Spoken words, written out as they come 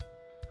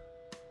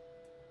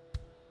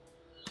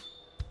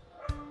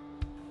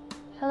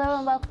Hello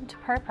and welcome to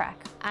ProPrac.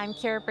 I'm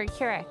Kira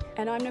Burkurek.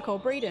 And I'm Nicole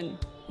Breeden.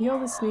 You're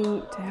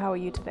listening to How Are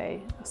You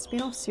Today, a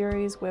spin-off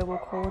series where we'll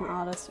call an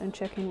artist and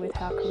check in with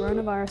how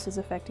coronavirus is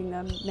affecting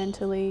them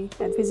mentally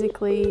and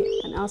physically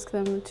and ask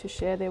them to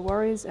share their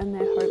worries and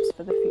their hopes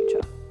for the future.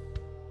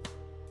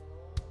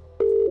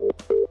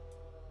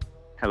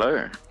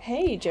 Hello.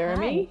 Hey,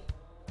 Jeremy. Hi.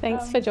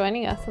 Thanks for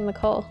joining us on the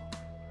call.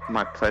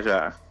 My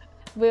pleasure.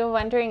 We were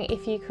wondering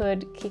if you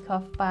could kick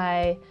off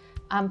by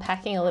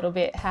unpacking a little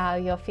bit how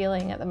you're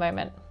feeling at the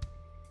moment.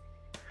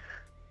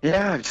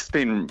 Yeah, I've just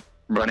been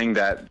running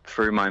that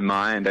through my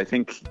mind.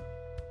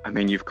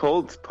 You've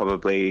called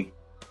probably,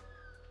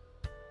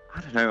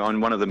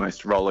 on one of the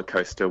most roller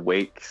coaster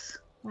weeks,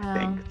 Wow. I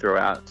think,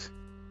 throughout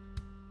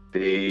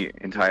the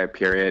entire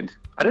period.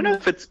 I don't know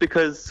if it's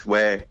because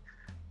we're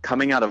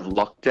coming out of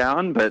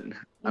lockdown, but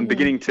I'm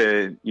beginning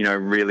to,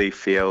 really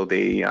feel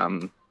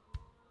the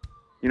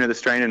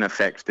strain and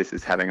effect this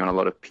is having on a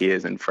lot of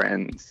peers and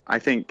friends. I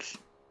think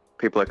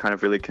people are kind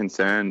of really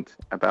concerned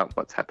about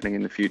what's happening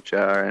in the future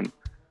and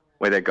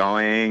where they're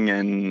going.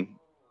 And,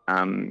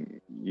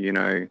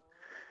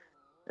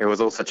 it was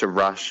all such a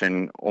rush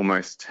and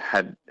almost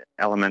had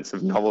elements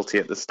of novelty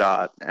at the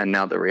start. And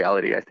now the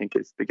reality, I think,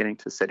 is beginning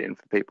to set in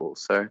for people.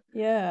 So,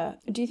 Yeah.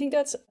 Do you think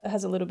that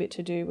has a little bit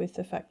to do with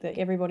the fact that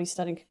everybody's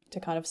starting to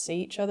kind of see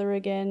each other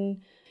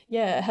again?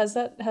 Yeah. Has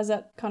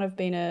that kind of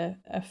been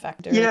a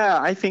factor? yeah,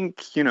 I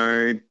think,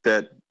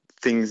 that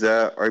things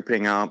are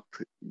opening up,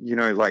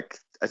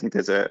 I think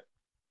there's a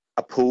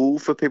pull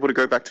for people to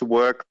go back to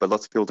work, but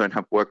lots of people don't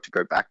have work to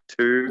go back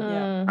to.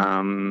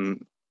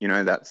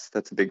 Yeah.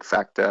 That's a big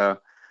factor.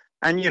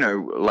 And,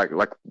 like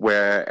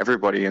where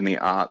everybody in the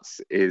arts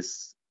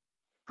is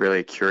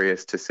really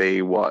curious to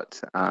see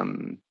what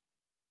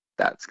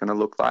that's going to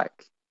look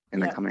like in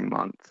the coming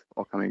month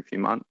or coming few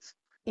months.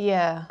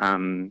 Yeah.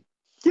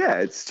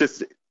 It's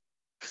just,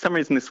 for some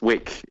reason this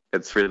week,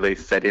 it's really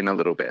set in a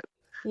little bit,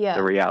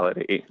 the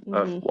reality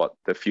of what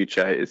the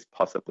future is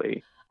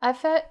possibly. I've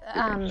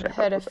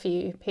heard a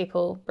few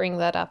people bring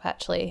that up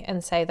actually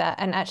and say that,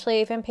 and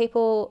actually even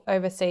people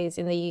overseas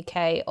in the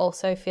UK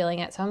also feeling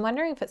it. So I'm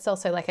wondering if it's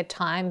also like a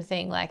time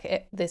thing,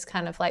 like this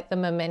kind of like the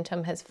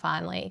momentum has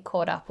finally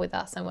caught up with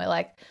us and we're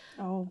like,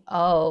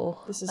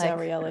 oh, this is like, our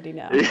reality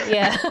now.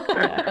 Yeah.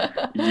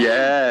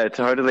 Yeah,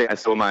 totally. I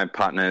saw my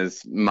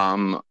partner's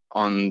mum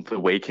on the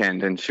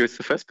weekend and she was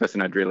the first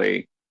person I'd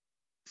really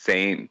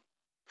seen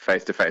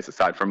face to face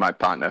aside from my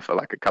partner for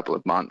like a couple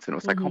of months, and it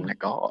was like, oh my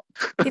God,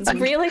 It's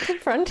really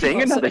confronting.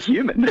 seeing another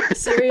human.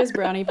 Serious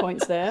brownie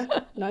points there.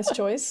 Nice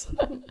choice.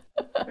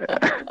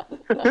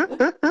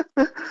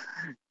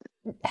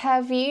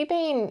 Have you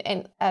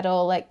been at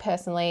all like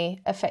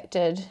personally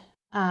affected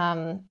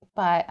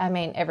by,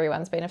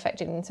 everyone's been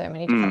affected in so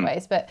many different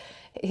ways, but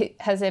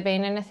has there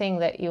been anything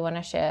that you want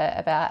to share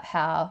about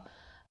how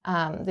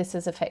this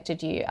has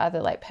affected you either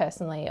like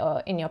personally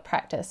or in your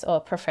practice or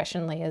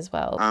professionally as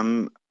well?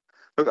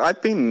 Look,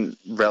 I've been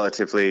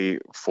relatively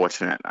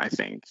fortunate, I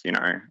think.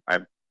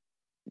 I've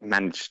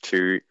managed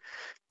to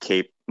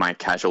keep my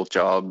casual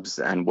jobs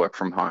and work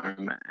from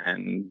home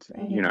and,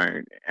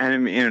 and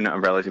I'm in a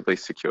relatively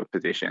secure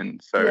position.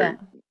 So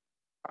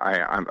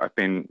I've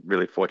been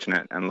really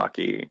fortunate and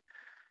lucky.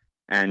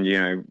 And,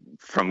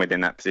 from within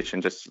that position,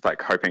 just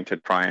like hoping to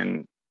try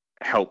and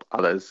help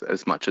others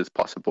as much as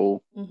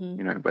possible,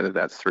 whether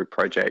that's through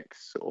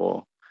projects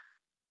or,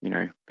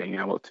 being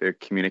able to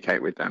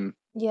communicate with them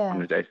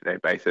on a day-to-day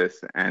basis.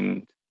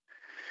 And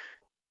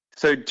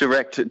so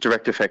direct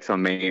effects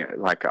on me,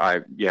 like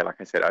I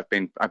said, I've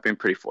been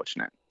pretty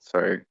fortunate.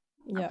 So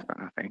I've got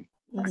nothing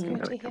I can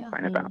really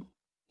complain about.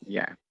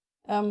 Yeah.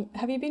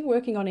 Have you been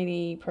working on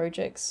any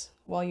projects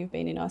while you've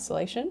been in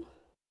isolation?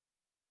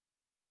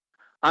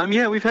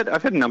 I've had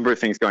a number of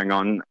things going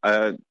on.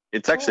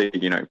 It's actually,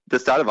 the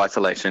start of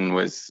isolation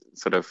was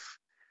sort of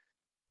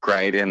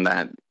great in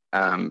that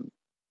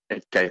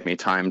it gave me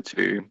time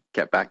to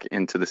get back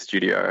into the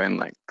studio and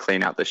like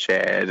clean out the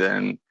shed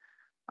and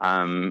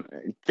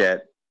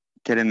get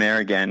in there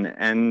again.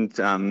 And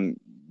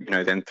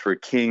then through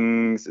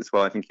King's as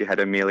well, I think you had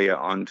Amelia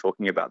on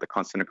talking about the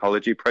Constant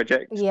Ecology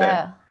project.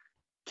 Yeah.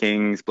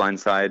 King's,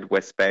 Blindside,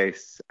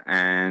 Westbase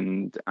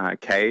and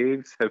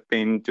Caves have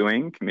been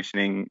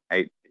commissioning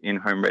 8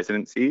 in-home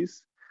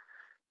residencies.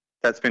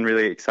 That's been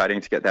really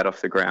exciting to get that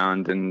off the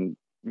ground and,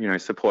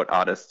 support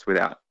artists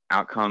without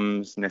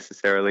outcomes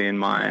necessarily in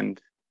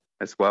mind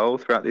as well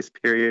throughout this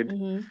period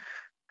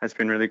has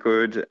been really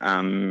good.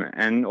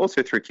 And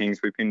also through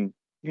King's, we've been,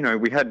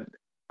 we had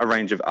a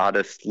range of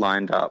artists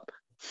lined up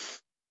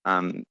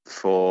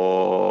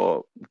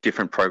for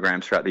different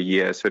programs throughout the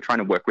year. So trying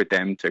to work with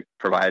them to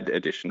provide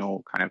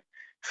additional kind of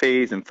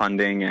fees and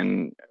funding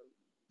and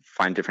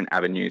find different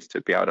avenues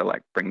to be able to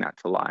like bring that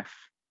to life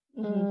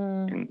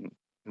in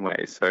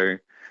ways. So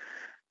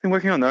I've been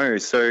working on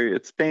those. So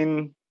it's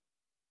been,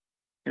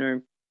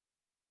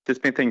 there's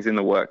been things in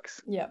the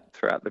works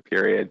throughout the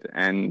period,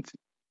 and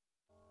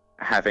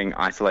having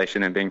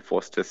isolation and being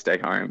forced to stay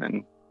home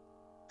and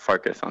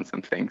focus on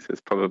some things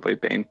has probably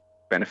been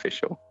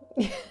beneficial.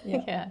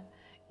 Yeah.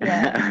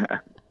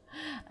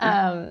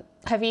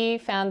 Have you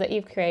found that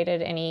you've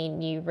created any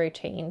new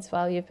routines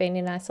while you've been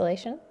in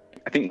isolation?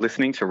 I think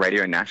listening to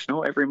Radio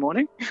National every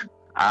morning,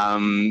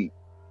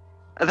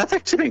 that's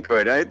actually been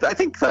good. I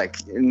think like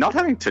not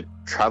having to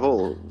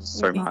travel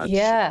so much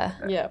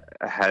Yeah.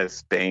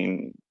 has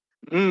been,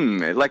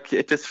 like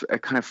it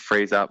kind of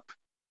frees up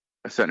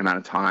a certain amount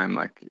of time,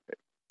 like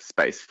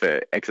space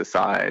for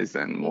exercise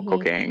and more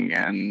cooking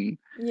and,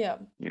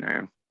 you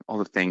know, all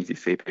the things you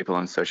see people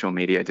on social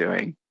media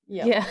doing.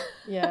 Yeah.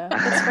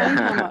 It's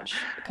funny how much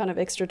kind of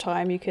extra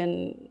time you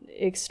can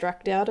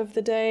extract out of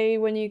the day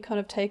when you kind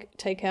of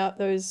take out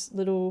those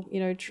little, you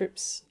know,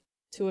 trips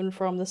to and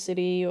from the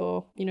city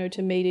or, you know,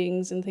 to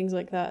meetings and things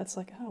like that. It's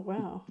like, oh,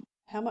 wow.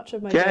 How much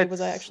of my day was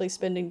I actually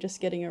spending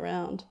just getting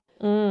around?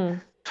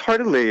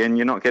 Totally. And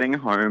you're not getting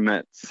home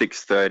at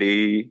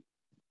 6:30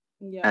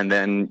 and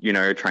then, you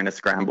know, trying to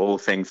scramble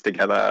things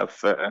together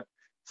for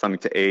something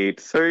to eat.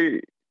 So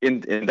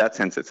in that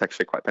sense, it's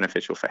actually quite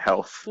beneficial for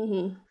health.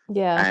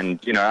 Yeah. And,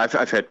 you know,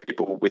 I've heard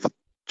people with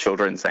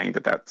children saying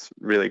that that's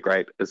really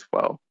great as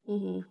well.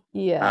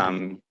 Yeah.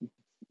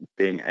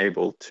 Being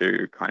able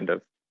to kind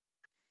of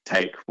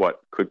take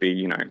what could be,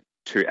 you know,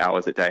 2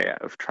 hours a day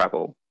of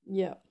travel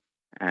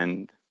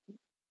and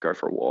go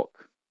for a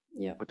walk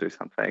or do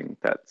something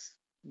that's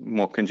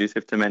more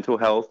conducive to mental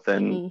health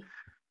and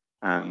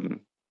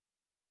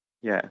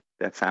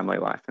their family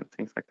life and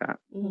things like that.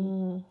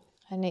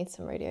 I need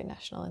some Radio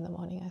National in the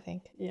morning, I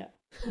think. Yeah,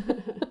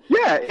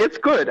 it's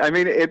good. I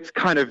mean, it's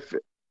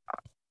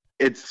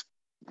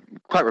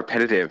quite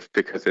repetitive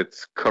because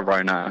it's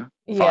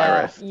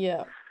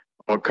coronavirus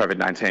or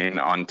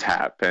COVID-19 on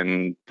tap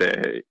and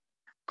the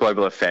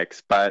global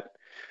effects. But,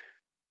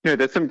 you know,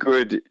 there's some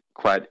good,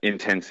 quite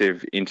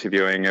intensive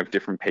interviewing of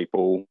different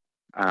people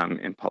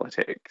in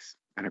politics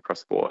and across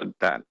the board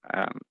that,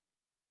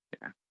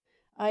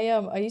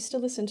 I used to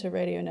listen to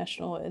Radio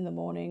National in the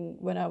morning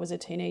when I was a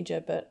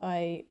teenager, but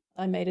I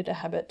made it a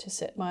habit to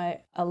set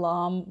my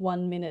alarm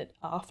 1 minute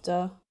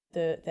after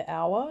the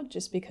hour,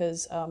 just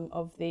because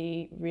of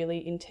the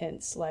really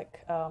intense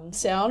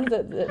sound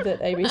that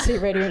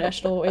ABC Radio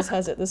National always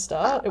has at the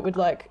start. It would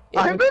probably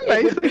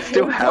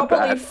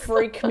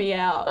freak me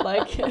out,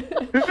 like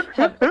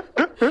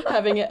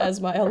having it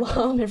as my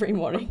alarm every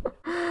morning.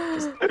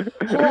 Just,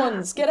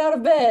 horns, get out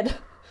of bed.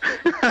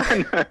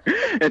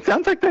 It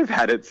sounds like they've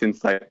had it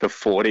since like the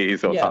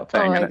 40s or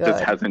something, and it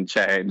just hasn't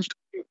changed.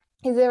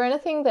 Is there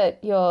anything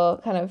that you're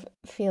kind of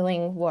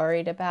feeling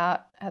worried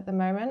about at the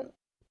moment?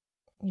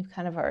 You've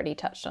kind of already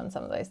touched on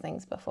some of those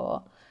things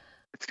before.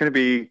 It's going to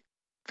be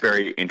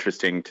very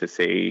interesting to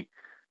see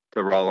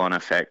the roll-on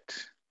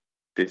effect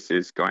this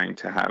is going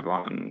to have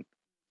on,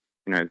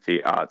 you know,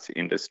 the arts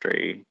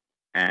industry.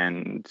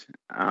 And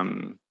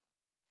I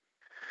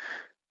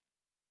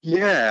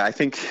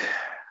think,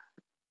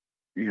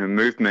 you know,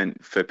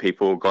 movement for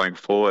people going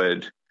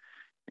forward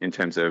in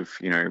terms of,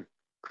 you know,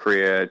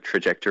 career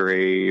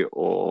trajectory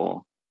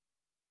or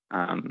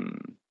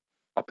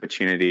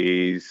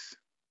opportunities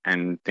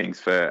and things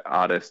for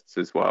artists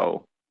as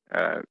well.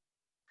 I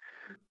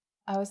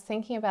was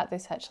thinking about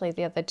this actually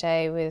the other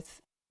day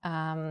with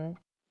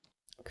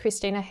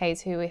Christina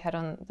Hayes, who we had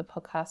on the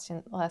podcast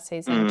in last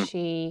season.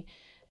 She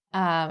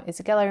is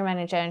a gallery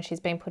manager and she's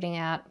been putting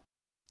out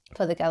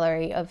for the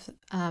gallery of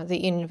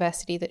the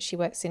university that she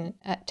works in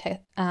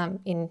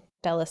in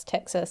Dallas,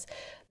 Texas.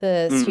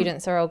 The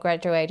students are all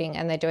graduating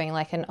and they're doing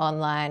like an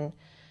online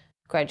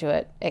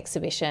graduate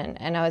exhibition.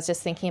 And I was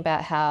just thinking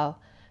about how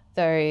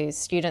those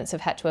students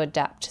have had to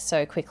adapt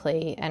so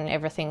quickly and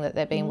everything that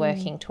they've been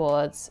working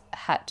towards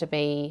had to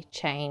be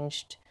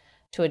changed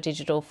to a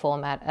digital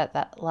format at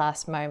that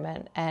last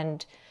moment.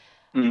 And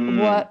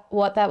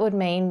what that would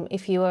mean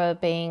if you were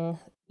being,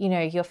 you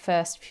know, your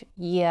first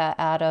year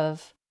out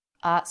of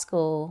art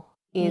school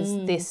is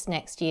this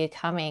next year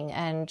coming,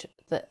 and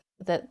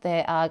that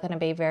there are going to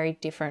be very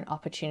different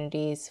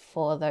opportunities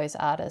for those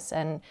artists,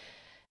 and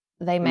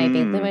they may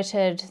be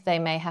limited, they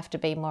may have to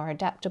be more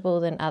adaptable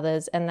than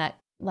others, and that,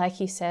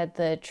 like you said,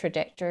 the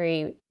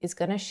trajectory is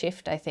going to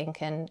shift, I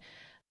think, and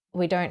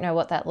we don't know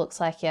what that looks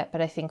like yet,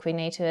 but I think we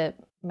need to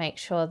make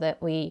sure that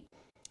we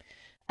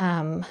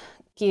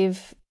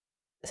give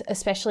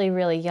especially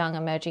really young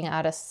emerging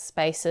artists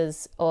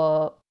spaces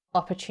or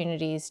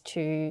opportunities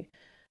to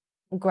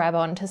grab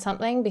onto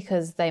something,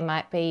 because they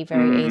might be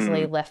very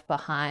easily left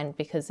behind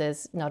because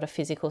there's not a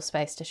physical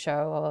space to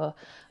show,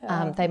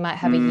 or they might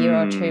have a year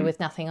or two with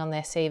nothing on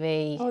their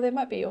CV. Or they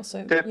might be also,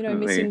 you know,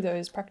 missing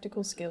those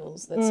practical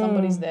skills that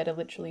somebody's there to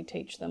literally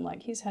teach them,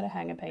 like here's how to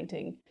hang a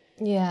painting.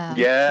 Yeah,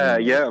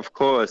 of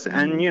course.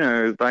 And, you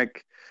know,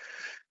 like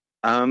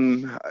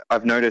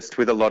I've noticed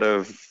with a lot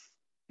of,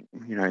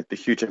 you know, the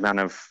huge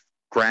amount of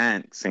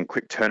grants and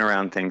quick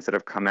turnaround things that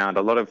have come out,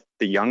 a lot of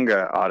the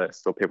younger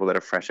artists or people that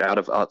are fresh out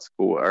of art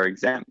school are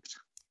exempt.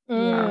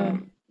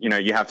 You know,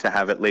 you have to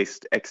have at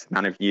least X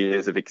amount of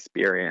years of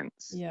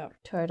experience. Yeah,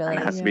 totally. And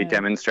it has to be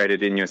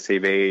demonstrated in your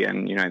CV,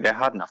 and, you know, they're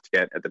hard enough to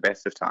get at the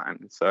best of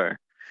times. So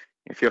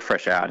if you're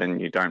fresh out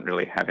and you don't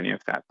really have any of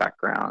that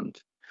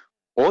background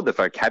or the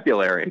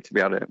vocabulary to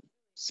be able to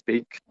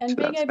speak And to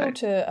being that able space.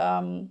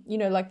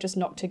 to, like just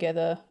knock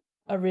together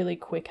a really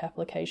quick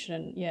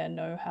application and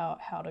know how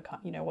to,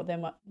 what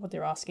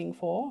they're asking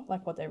for,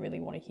 like what they really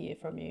want to hear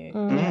from you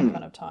in that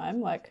kind of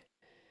time. Like,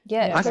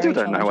 Yeah, I it's still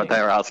very don't know what challenging.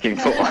 they were asking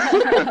for.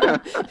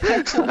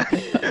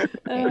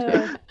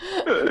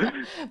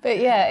 But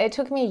yeah, it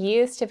took me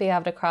years to be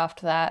able to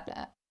craft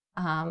that,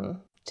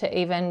 to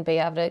even be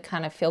able to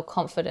kind of feel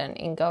confident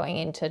in going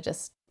into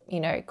just,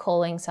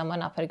 calling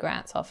someone up at a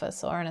grants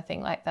office or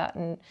anything like that,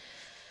 and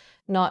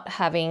not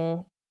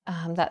having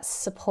that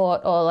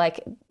support or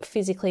like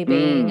physically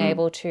being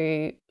able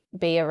to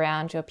be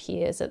around your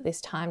peers at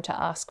this time to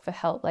ask for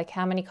help. Like,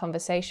 how many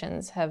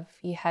conversations have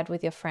you had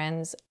with your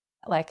friends,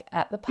 like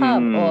at the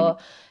pub or,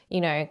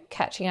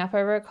 catching up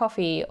over a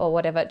coffee or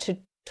whatever, to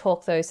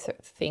talk those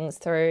things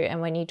through? And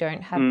when you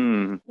don't have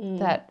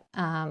that,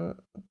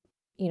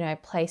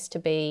 place to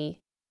be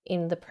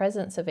in the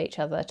presence of each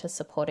other to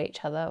support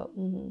each other,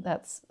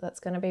 that's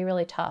going to be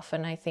really tough.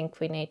 And I think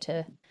we need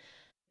to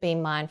be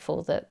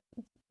mindful that,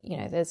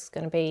 there's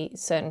going to be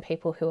certain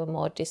people who are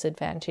more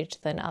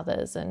disadvantaged than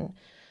others, and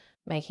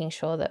making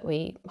sure that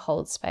we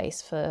hold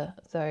space for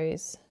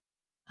those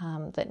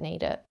that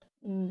need it.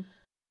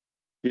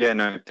 Yeah,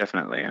 no,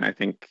 definitely. And I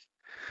think,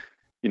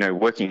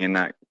 working in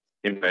that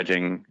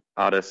emerging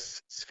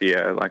artist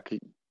sphere, like,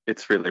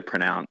 it's really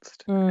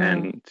pronounced.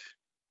 And,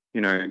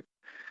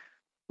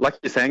 like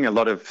you're saying, a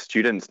lot of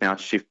students now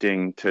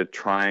shifting to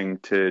trying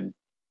to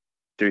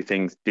do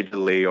things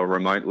digitally or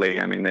remotely.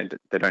 I mean, they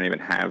don't even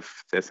have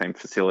the same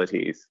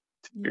facilities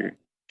to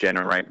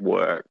generate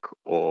work,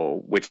 or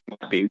which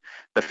might be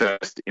the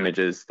first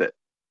images that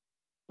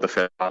the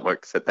first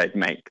artworks that they'd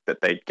make,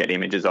 that they'd get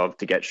images of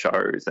to get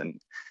shows.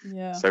 And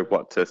so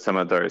what do some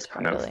of those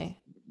kind of,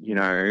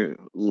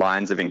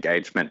 lines of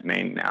engagement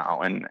mean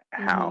now, and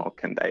how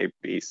can they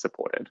be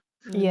supported?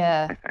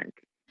 Yeah. I think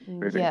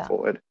moving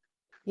forward.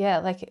 Yeah,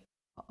 like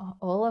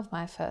all of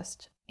my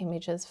first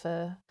images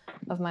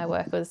of my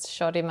work was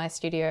shot in my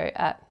studio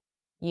at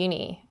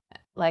uni.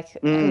 Like,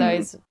 and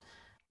those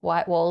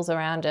white walls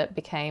around it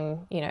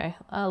became,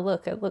 oh,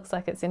 look, it looks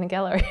like it's in a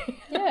gallery.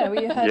 Yeah,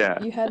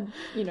 well, you had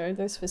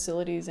those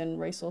facilities and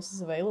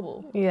resources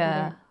available.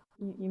 Yeah.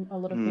 A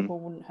lot of people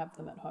wouldn't have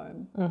them at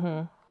home.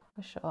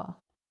 For sure.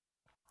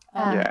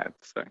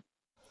 So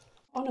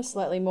on a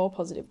slightly more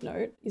positive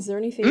note, is there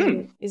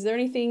anything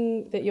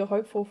that you're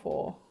hopeful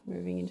for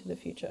moving into the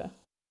future?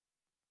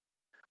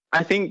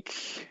 I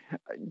think,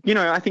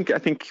 I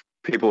think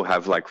people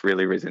have like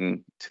really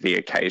risen to the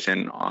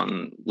occasion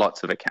on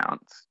lots of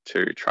accounts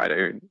to try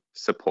to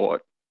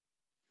support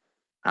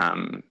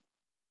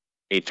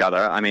each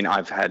other. I mean,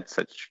 I've had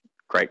such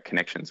great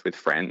connections with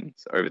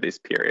friends over this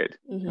period,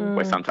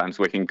 where sometimes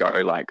we can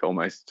go like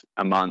almost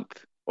a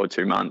month or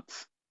 2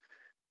 months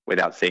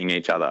without seeing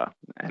each other,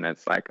 and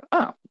it's like,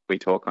 we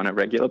talk on a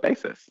regular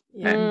basis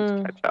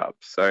and catch up.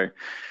 So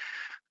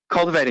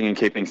cultivating and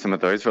keeping some of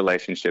those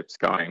relationships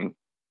going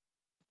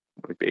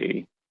would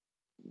be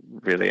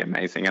really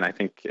amazing, and I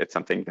think it's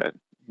something that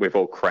we've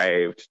all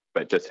craved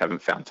but just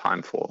haven't found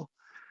time for,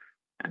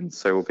 and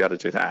so we'll be able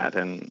to do that.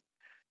 And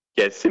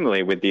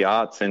similarly with the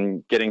arts,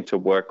 and getting to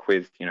work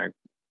with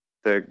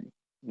the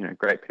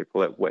great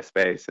people at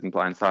Westbase and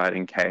Blindside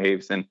and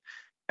Caves, and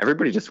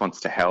everybody just wants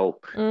to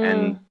help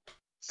and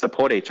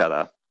support each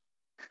other.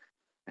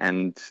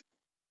 And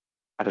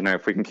I don't know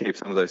if we can keep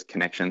some of those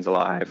connections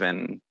alive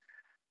and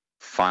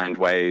find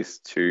ways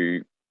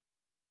to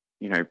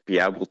be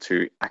able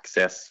to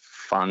access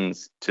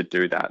funds to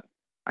do that,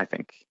 I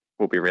think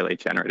will be really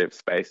generative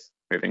space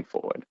moving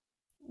forward.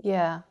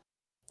 Yeah,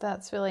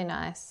 that's really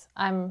nice.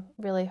 I'm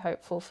really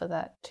hopeful for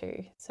that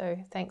too. So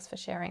thanks for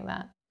sharing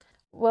that.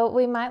 Well,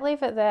 we might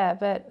leave it there,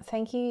 but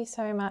thank you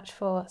so much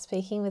for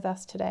speaking with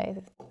us today.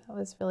 It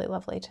was really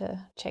lovely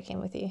to check in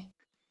with you.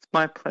 It's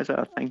my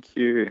pleasure. Thank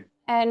you.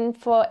 And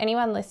for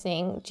anyone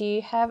listening, do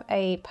you have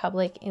a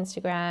public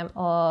Instagram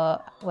or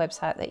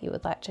website that you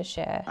would like to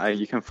share?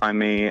 You can find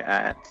me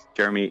at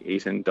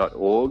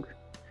jeremyeaton.org.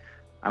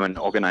 I'm an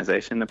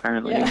organisation,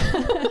 apparently.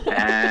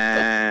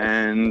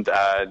 And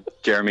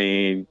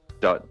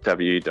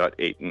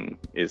jeremy.w.eaton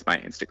is my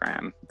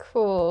Instagram.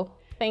 Cool.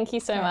 Thank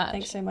you so much.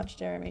 Thanks so much,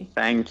 Jeremy.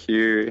 Thank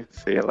you.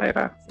 See you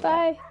later.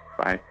 Bye.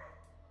 Bye.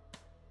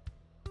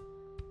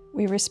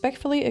 We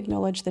respectfully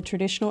acknowledge the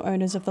traditional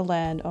owners of the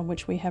land on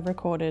which we have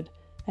recorded,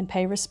 and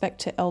pay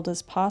respect to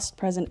elders past,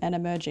 present and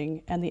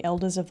emerging, and the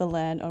elders of the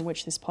land on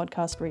which this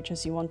podcast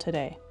reaches you on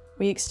today.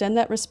 We extend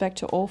that respect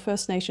to all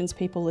First Nations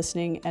people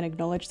listening and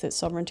acknowledge that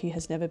sovereignty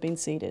has never been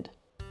ceded.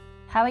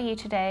 How Are You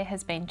Today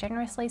has been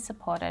generously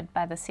supported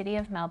by the City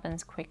of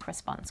Melbourne's Quick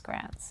Response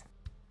Grants.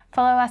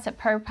 Follow us at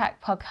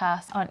ProPrac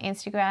Podcast on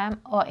Instagram,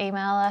 or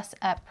email us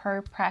at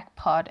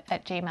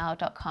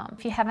propracpod@gmail.com.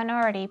 If you haven't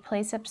already,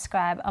 please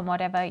subscribe on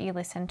whatever you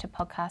listen to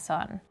podcasts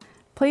on.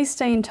 Please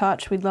stay in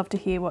touch. We'd love to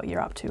hear what you're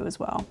up to as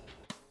well.